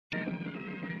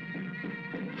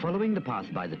Following the path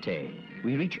by the Tay,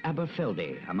 we reach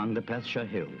Aberfeldy among the Perthshire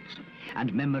hills,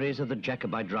 and memories of the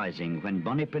Jacobite rising when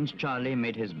Bonnie Prince Charlie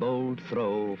made his bold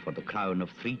throw for the crown of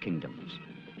 3 kingdoms.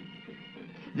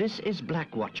 This is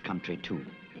Black Watch country too,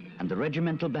 and the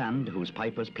regimental band whose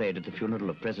pipers played at the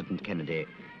funeral of President Kennedy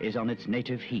is on its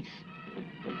native heath.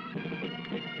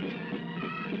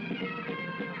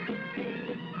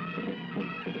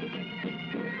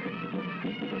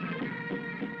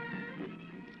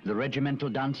 The regimental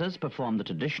dancers perform the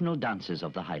traditional dances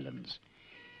of the Highlands.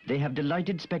 They have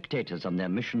delighted spectators on their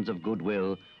missions of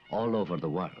goodwill all over the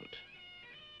world.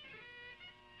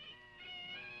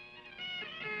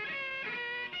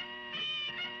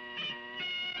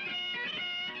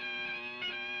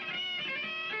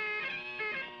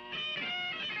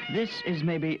 This is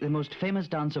maybe the most famous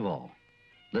dance of all,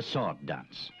 the sword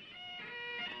dance.